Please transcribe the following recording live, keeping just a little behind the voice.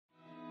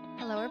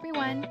Hello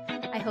everyone,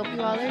 I hope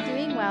you all are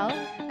doing well.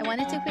 I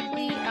wanted to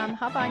quickly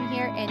hop on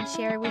here and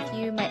share with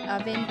you my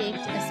oven-baked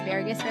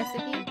asparagus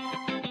recipe.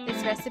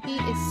 This recipe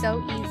is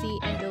so easy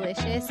and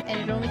delicious, and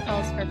it only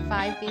calls for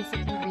 5 basic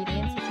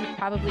ingredients that you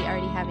probably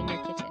already have in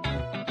your kitchen.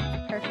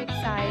 Perfect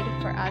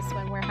side for us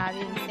when we're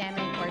having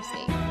salmon or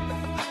steak.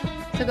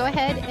 So go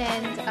ahead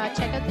and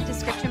check out the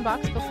description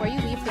box before you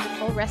leave for the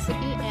full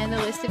recipe and the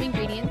list of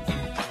ingredients.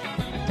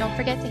 Don't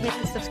forget to hit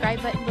the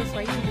subscribe button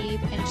before you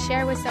leave and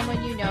share with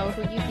someone you know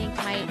who you think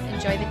might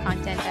enjoy the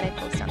content that I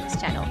post on this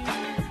channel.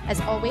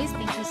 As always,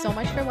 thank you so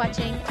much for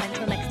watching.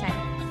 Until next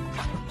time.